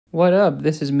What up?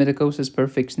 This is Medicosis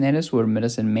Perfect Natus, where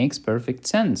medicine makes perfect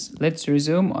sense. Let's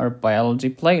resume our biology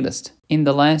playlist. In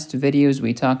the last videos,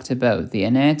 we talked about the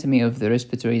anatomy of the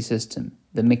respiratory system,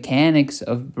 the mechanics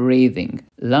of breathing,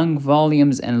 lung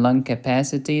volumes and lung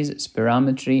capacities,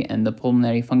 spirometry, and the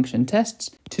pulmonary function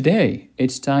tests. Today,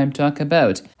 it's time to talk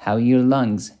about how your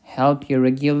lungs help you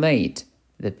regulate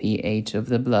the pH of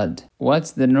the blood.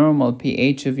 What's the normal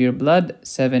pH of your blood?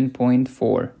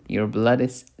 7.4. Your blood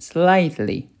is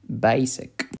slightly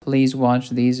basic. Please watch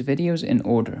these videos in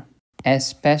order,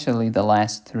 especially the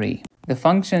last three. The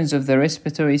functions of the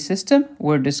respiratory system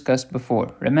were discussed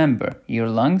before. Remember, your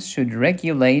lungs should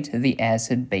regulate the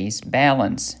acid-base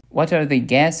balance. What are the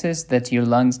gases that your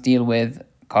lungs deal with?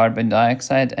 Carbon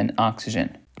dioxide and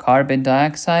oxygen. Carbon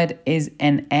dioxide is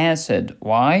an acid.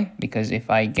 Why? Because if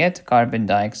I get carbon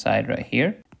dioxide right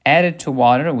here, add it to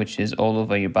water, which is all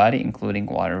over your body, including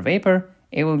water vapor,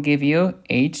 it will give you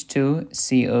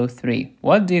H2CO3.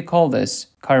 What do you call this?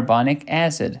 Carbonic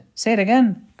acid. Say it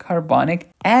again. Carbonic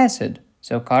acid.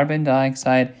 So carbon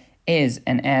dioxide is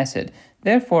an acid.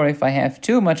 Therefore, if I have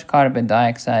too much carbon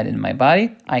dioxide in my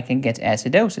body, I can get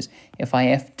acidosis. If I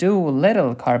have too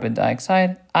little carbon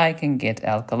dioxide, I can get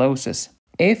alkalosis.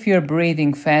 If you're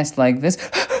breathing fast like this,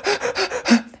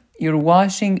 you're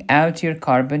washing out your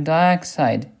carbon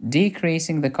dioxide,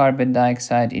 decreasing the carbon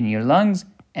dioxide in your lungs.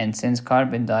 And since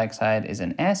carbon dioxide is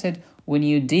an acid, when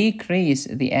you decrease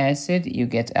the acid, you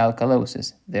get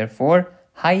alkalosis. Therefore,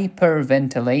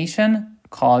 hyperventilation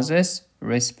causes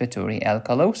respiratory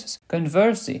alkalosis.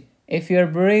 Conversely, if you're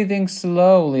breathing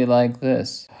slowly like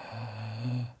this,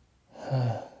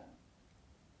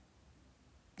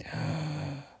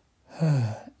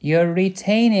 you're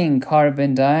retaining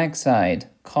carbon dioxide,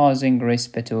 causing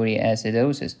respiratory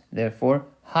acidosis. Therefore,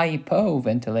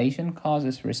 hypoventilation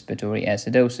causes respiratory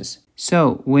acidosis.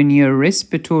 So, when your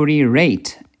respiratory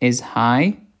rate is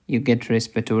high, you get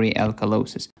respiratory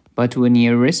alkalosis. But when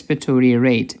your respiratory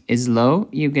rate is low,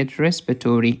 you get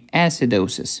respiratory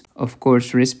acidosis. Of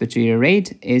course, respiratory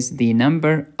rate is the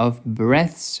number of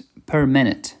breaths per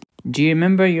minute. Do you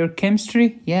remember your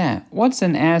chemistry? Yeah. What's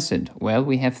an acid? Well,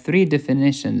 we have three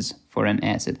definitions for an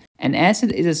acid. An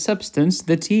acid is a substance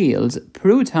that yields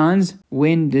protons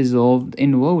when dissolved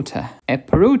in water. A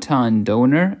proton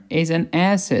donor is an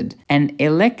acid. An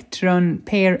electron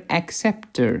pair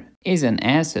acceptor is an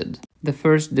acid. The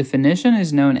first definition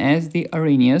is known as the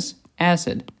Arrhenius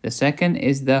acid. The second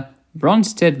is the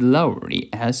Bronsted-Lowry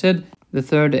acid. The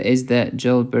third is the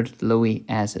Gilbert-Lewis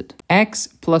acid. X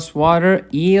plus water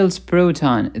yields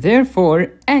proton.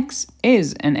 Therefore, X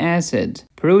is an acid.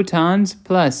 Protons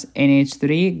plus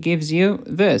NH3 gives you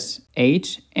this,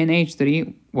 H and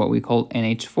H3, what we call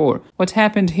NH4. What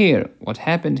happened here? What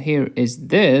happened here is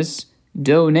this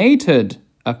donated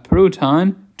a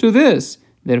proton to this.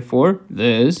 Therefore,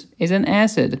 this is an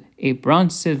acid, a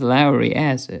Bronsted-Lowry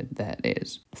acid, that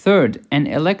is. Third, an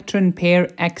electron pair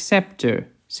acceptor.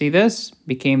 See this?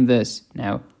 Became this.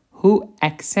 Now, who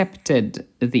accepted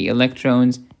the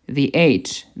electrons? The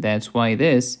H. That's why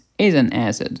this is an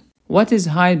acid. What is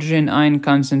hydrogen ion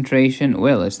concentration?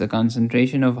 Well, it's the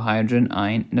concentration of hydrogen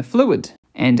ion in a fluid.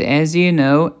 And as you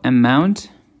know, amount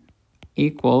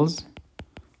equals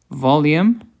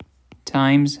volume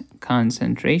times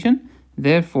concentration.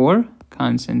 Therefore,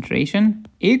 concentration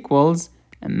equals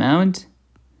amount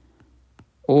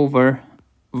over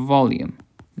volume.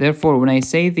 Therefore, when I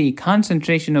say the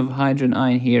concentration of hydrogen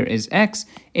ion here is X,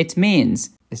 it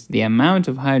means it's the amount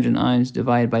of hydrogen ions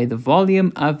divided by the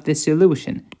volume of the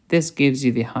solution. This gives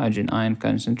you the hydrogen ion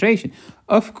concentration.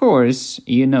 Of course,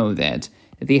 you know that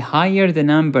the higher the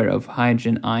number of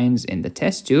hydrogen ions in the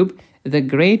test tube, the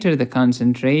greater the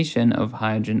concentration of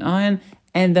hydrogen ion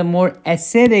and the more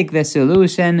acidic the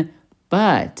solution,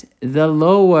 but the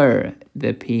lower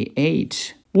the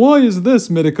pH. Why is this,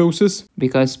 Medicosis?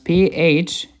 Because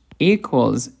pH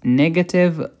equals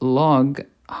negative log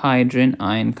hydrogen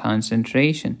ion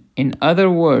concentration. In other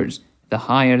words, the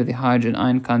higher the hydrogen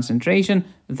ion concentration,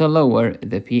 the lower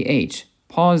the pH.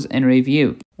 Pause and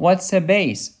review. What's a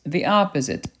base? The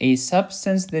opposite, a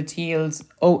substance that yields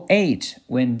OH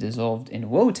when dissolved in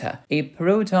water. A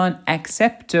proton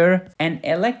acceptor, an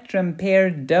electron pair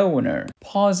donor.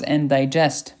 Pause and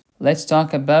digest. Let's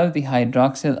talk about the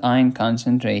hydroxyl ion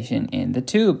concentration in the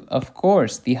tube. Of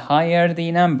course, the higher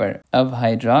the number of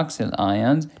hydroxyl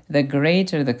ions, the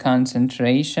greater the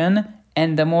concentration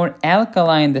and the more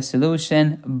alkaline the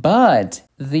solution, but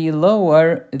the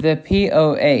lower the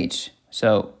pOH.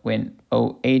 So when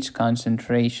OH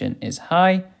concentration is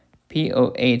high,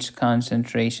 pOH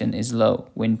concentration is low.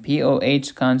 When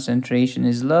pOH concentration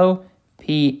is low,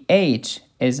 pH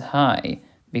is high,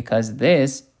 because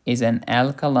this is an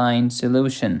alkaline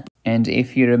solution. And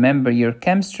if you remember your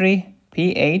chemistry,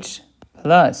 pH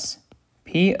plus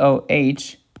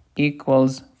pOH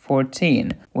equals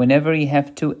 14. Whenever you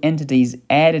have two entities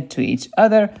added to each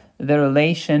other, the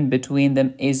relation between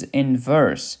them is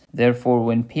inverse. Therefore,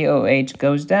 when pOH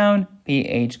goes down,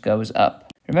 pH goes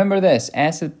up. Remember this,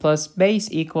 acid plus base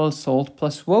equals salt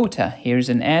plus water. Here's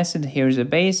an acid, here's a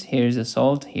base, here's a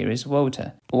salt, here is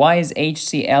water. Why is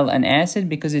HCl an acid?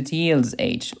 Because it yields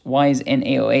H. Why is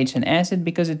NaOH an acid?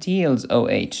 Because it yields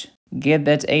OH. Get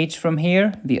that H from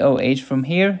here, the OH from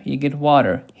here, you get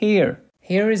water. Here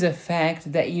is a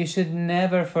fact that you should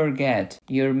never forget.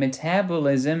 Your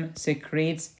metabolism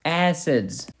secretes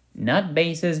acids, not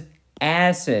bases,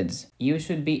 acids. You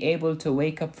should be able to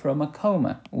wake up from a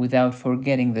coma without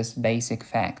forgetting this basic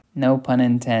fact. No pun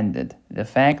intended. The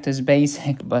fact is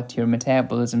basic, but your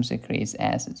metabolism secretes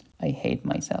acids. I hate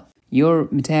myself. Your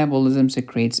metabolism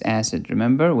secretes acid.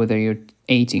 Remember, whether you're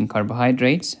eating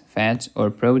carbohydrates, fats, or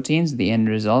proteins, the end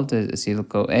result is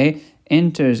acetyl-CoA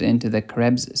enters into the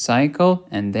Krebs cycle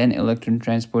and then electron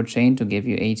transport chain to give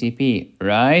you ATP.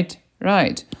 Right?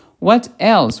 Right. What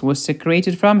else was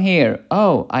secreted from here?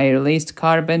 Oh, I released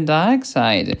carbon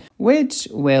dioxide, which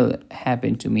will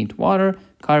happen to meet water.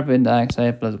 Carbon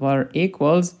dioxide plus water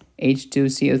equals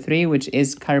H2CO3, which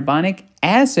is carbonic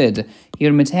acid.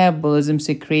 Your metabolism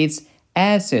secretes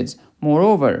acids.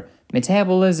 Moreover,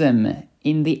 metabolism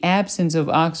in the absence of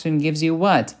oxygen gives you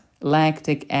what?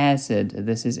 Lactic acid.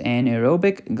 This is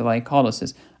anaerobic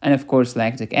glycolysis. And of course,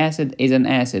 lactic acid is an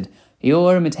acid.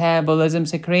 Your metabolism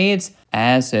secretes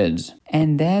acids.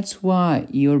 And that's why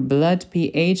your blood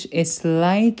pH is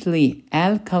slightly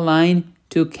alkaline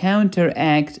to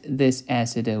counteract this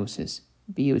acidosis.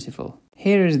 Beautiful.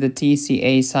 Here is the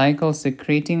Tca cycle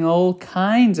secreting all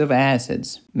kinds of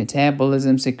acids.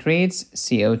 Metabolism secretes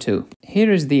CO2.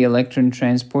 Here is the electron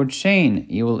transport chain.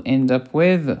 You will end up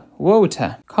with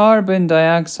water. Carbon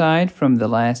dioxide from the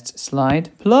last slide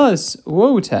plus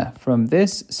water from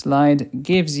this slide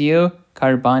gives you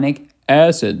carbonic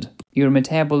acid. Your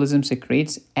metabolism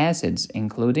secretes acids,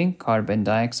 including carbon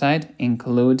dioxide,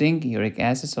 including uric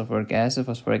acid, sulfuric acid,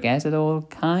 phosphoric acid, all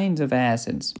kinds of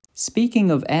acids. Speaking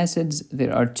of acids,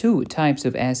 there are two types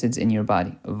of acids in your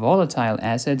body, volatile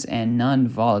acids and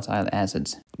non-volatile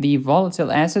acids. The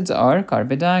volatile acids are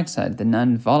carbon dioxide. The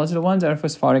non-volatile ones are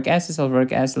phosphoric acid,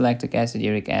 sulfuric acid, lactic acid,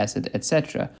 uric acid,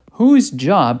 etc. Whose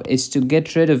job is to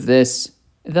get rid of this?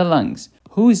 The lungs.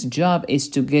 Whose job is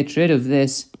to get rid of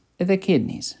this? The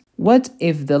kidneys. What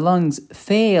if the lungs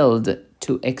failed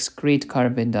to excrete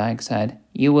carbon dioxide?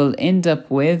 You will end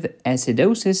up with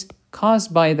acidosis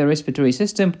caused by the respiratory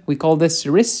system. We call this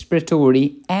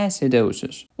respiratory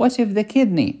acidosis. What if the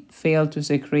kidney failed to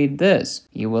secrete this?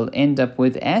 You will end up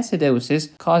with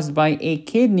acidosis caused by a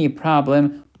kidney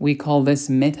problem. We call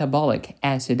this metabolic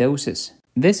acidosis.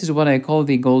 This is what I call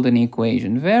the golden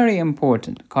equation. Very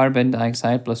important. Carbon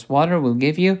dioxide plus water will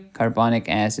give you carbonic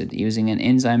acid using an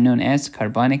enzyme known as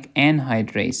carbonic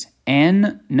anhydrase.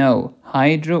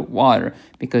 Hydro water,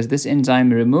 because this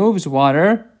enzyme removes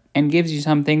water and gives you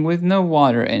something with no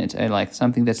water in it. I like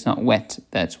something that's not wet.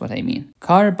 That's what I mean.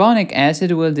 Carbonic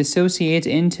acid will dissociate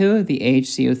into the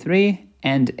HCO3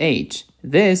 and H.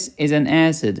 This is an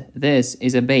acid. This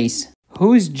is a base.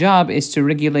 Whose job is to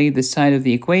regulate this side of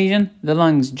the equation? The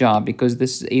lung's job, because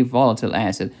this is a volatile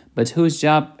acid. But whose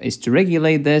job is to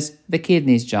regulate this? The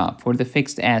kidney's job for the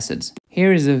fixed acids.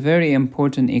 Here is a very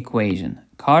important equation.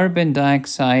 Carbon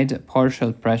dioxide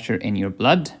partial pressure in your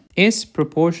blood is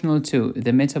proportional to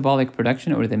the metabolic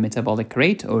production or the metabolic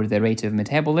rate or the rate of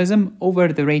metabolism over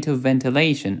the rate of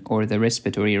ventilation or the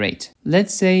respiratory rate.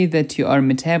 Let's say that you are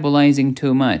metabolizing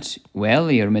too much.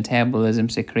 Well, your metabolism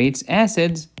secretes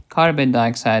acids. Carbon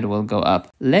dioxide will go up.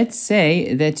 Let's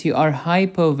say that you are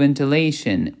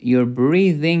hypoventilation. You're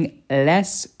breathing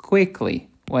less quickly.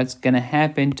 What's gonna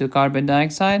happen to carbon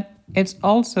dioxide? It's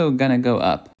also gonna go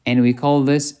up. And we call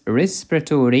this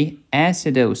respiratory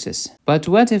acidosis. But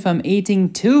what if I'm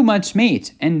eating too much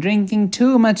meat and drinking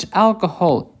too much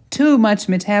alcohol? Too much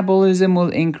metabolism will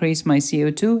increase my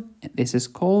CO2. This is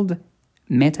called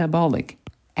metabolic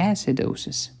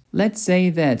acidosis. Let's say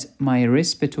that my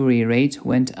respiratory rate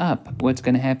went up. What's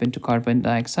going to happen to carbon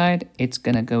dioxide? It's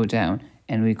going to go down.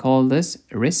 And we call this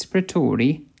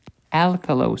respiratory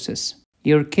alkalosis.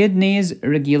 Your kidneys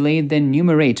regulate the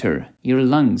numerator. Your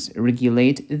lungs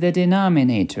regulate the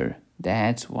denominator.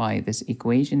 That's why this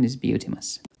equation is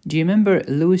beautimous. Do you remember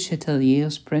Louis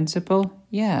Chatelier's principle?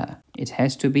 Yeah, it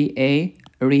has to be a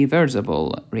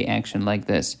reversible reaction like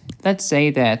this. Let's say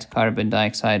that carbon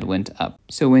dioxide went up.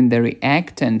 So when the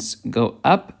reactants go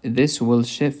up, this will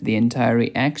shift the entire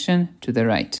reaction to the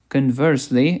right.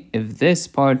 Conversely, if this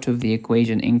part of the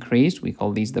equation increased, we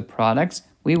call these the products,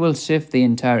 we will shift the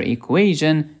entire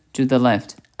equation to the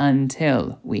left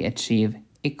until we achieve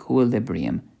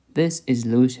equilibrium. This is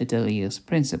Le Chatelier's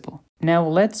principle. Now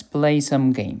let's play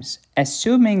some games,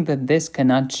 assuming that this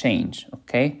cannot change,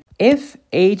 okay? If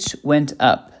H went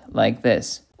up like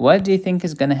this, what do you think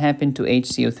is going to happen to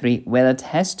HCO3? Well, it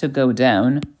has to go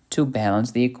down to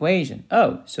balance the equation.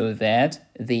 Oh, so that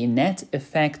the net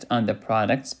effect on the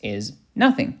products is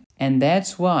nothing. And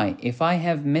that's why if I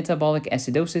have metabolic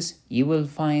acidosis, you will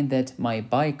find that my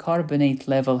bicarbonate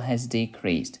level has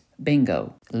decreased.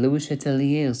 Bingo. Le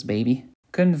Chatelier's, baby.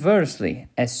 Conversely,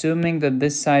 assuming that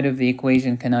this side of the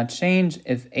equation cannot change,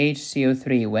 if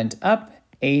HCO3 went up,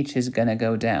 H is gonna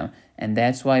go down. And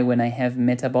that's why when I have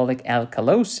metabolic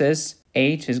alkalosis,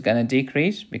 H is gonna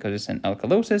decrease because it's an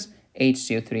alkalosis,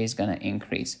 HCO3 is gonna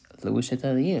increase. Le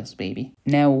Chatelier's, baby.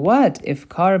 Now what if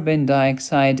carbon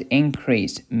dioxide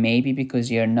increased? Maybe because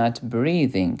you're not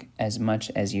breathing as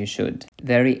much as you should.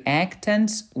 The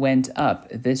reactants went up.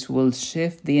 This will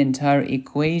shift the entire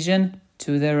equation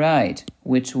to the right,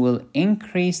 which will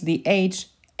increase the H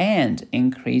and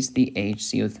increase the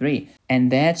HCO3.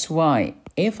 And that's why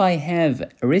if I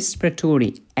have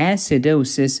respiratory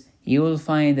acidosis, you will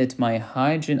find that my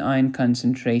hydrogen ion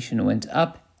concentration went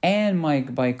up and my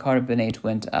bicarbonate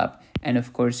went up. And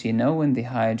of course, you know when the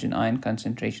hydrogen ion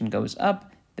concentration goes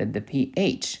up, that the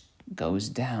pH goes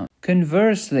down.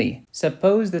 Conversely,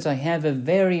 suppose that I have a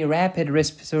very rapid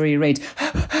respiratory rate.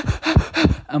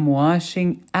 I'm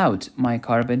washing out my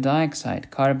carbon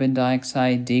dioxide. Carbon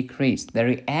dioxide decreased. The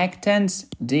reactants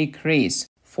decrease,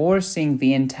 forcing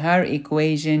the entire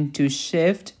equation to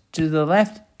shift to the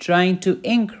left, trying to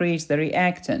increase the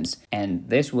reactants. And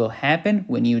this will happen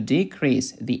when you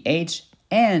decrease the H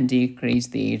and decrease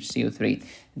the HCO3.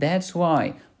 That's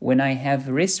why when I have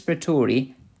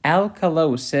respiratory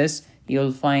alkalosis,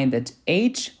 you'll find that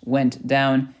H went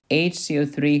down,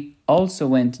 HCO3 also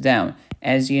went down.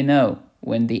 As you know,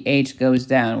 when the H goes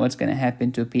down, what's going to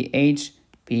happen to pH?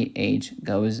 pH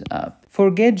goes up.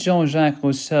 Forget Jean-Jacques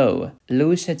Rousseau.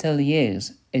 Le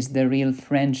Chatelier's is the real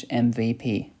French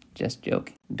MVP. Just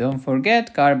joking. Don't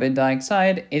forget, carbon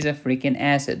dioxide is a freaking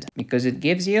acid because it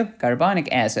gives you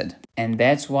carbonic acid. And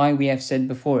that's why we have said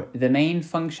before, the main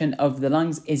function of the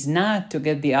lungs is not to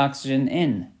get the oxygen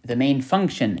in. The main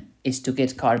function is to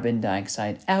get carbon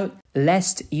dioxide out,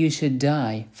 lest you should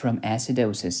die from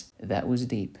acidosis. That was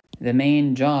deep. The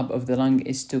main job of the lung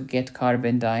is to get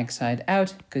carbon dioxide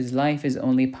out because life is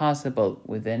only possible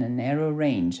within a narrow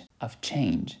range of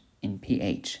change in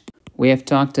pH. We have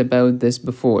talked about this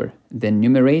before. The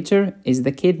numerator is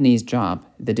the kidney's job.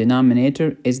 The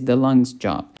denominator is the lung's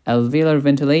job. Alveolar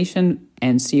ventilation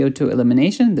and CO2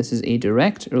 elimination, this is a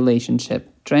direct relationship.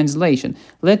 Translation,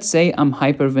 let's say I'm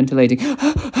hyperventilating.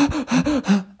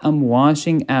 I'm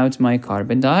washing out my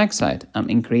carbon dioxide. I'm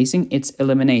increasing its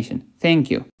elimination.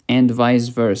 Thank you. And vice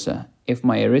versa. If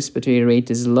my respiratory rate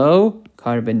is low,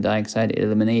 carbon dioxide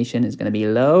elimination is going to be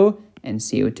low and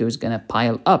CO2 is going to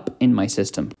pile up in my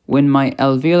system. When my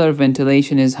alveolar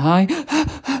ventilation is high,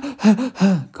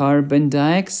 carbon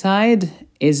dioxide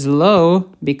is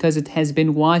low because it has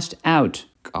been washed out.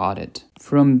 Got it.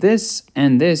 From this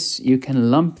and this, you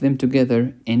can lump them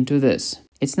together into this.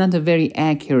 It's not a very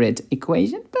accurate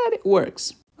equation, but it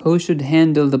works. Who should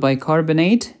handle the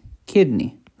bicarbonate?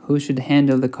 Kidney. Who should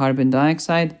handle the carbon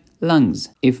dioxide? Lungs.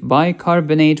 If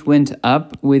bicarbonate went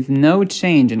up with no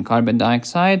change in carbon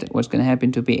dioxide, what's going to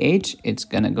happen to pH? It's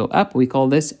going to go up. We call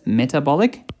this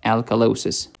metabolic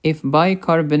alkalosis. If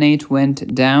bicarbonate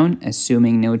went down,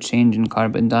 assuming no change in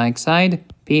carbon dioxide,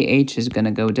 pH is going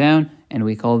to go down, and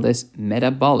we call this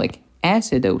metabolic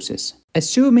acidosis.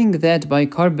 Assuming that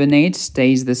bicarbonate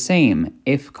stays the same,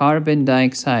 if carbon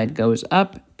dioxide goes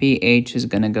up, pH is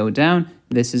going to go down.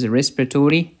 This is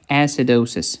respiratory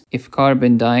acidosis. If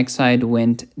carbon dioxide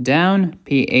went down,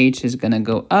 pH is going to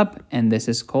go up, and this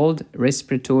is called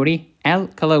respiratory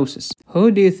alkalosis.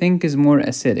 Who do you think is more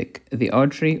acidic, the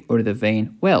artery or the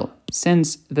vein? Well,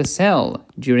 since the cell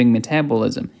during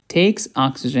metabolism takes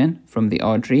oxygen from the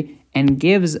artery and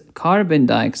gives carbon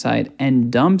dioxide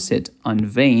and dumps it on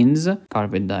veins,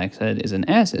 carbon dioxide is an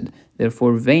acid.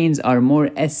 Therefore, veins are more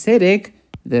acidic.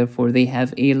 Therefore, they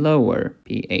have a lower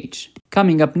pH.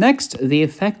 Coming up next, the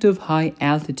effect of high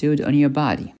altitude on your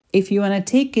body. If you want to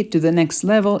take it to the next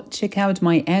level, check out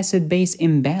my acid-base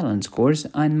imbalance course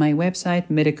on my website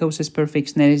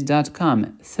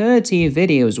medicosisperfectionalis.com. 30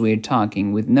 videos we're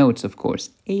talking with notes, of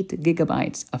course. 8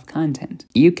 gigabytes of content.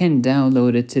 You can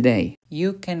download it today.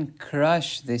 You can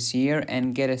crush this year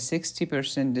and get a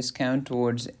 60% discount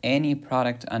towards any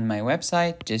product on my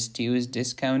website. Just use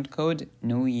discount code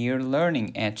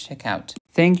NewYearLearning at checkout.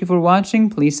 Thank you for watching.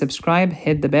 Please subscribe,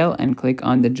 hit the bell, and click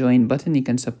on the join button. You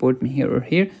can support me here or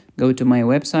here. Go to my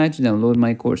website to download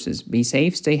my courses. Be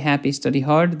safe, stay happy, study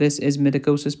hard. This is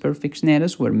Medicosis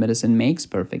Perfectionalis, where medicine makes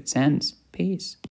perfect sense. Peace.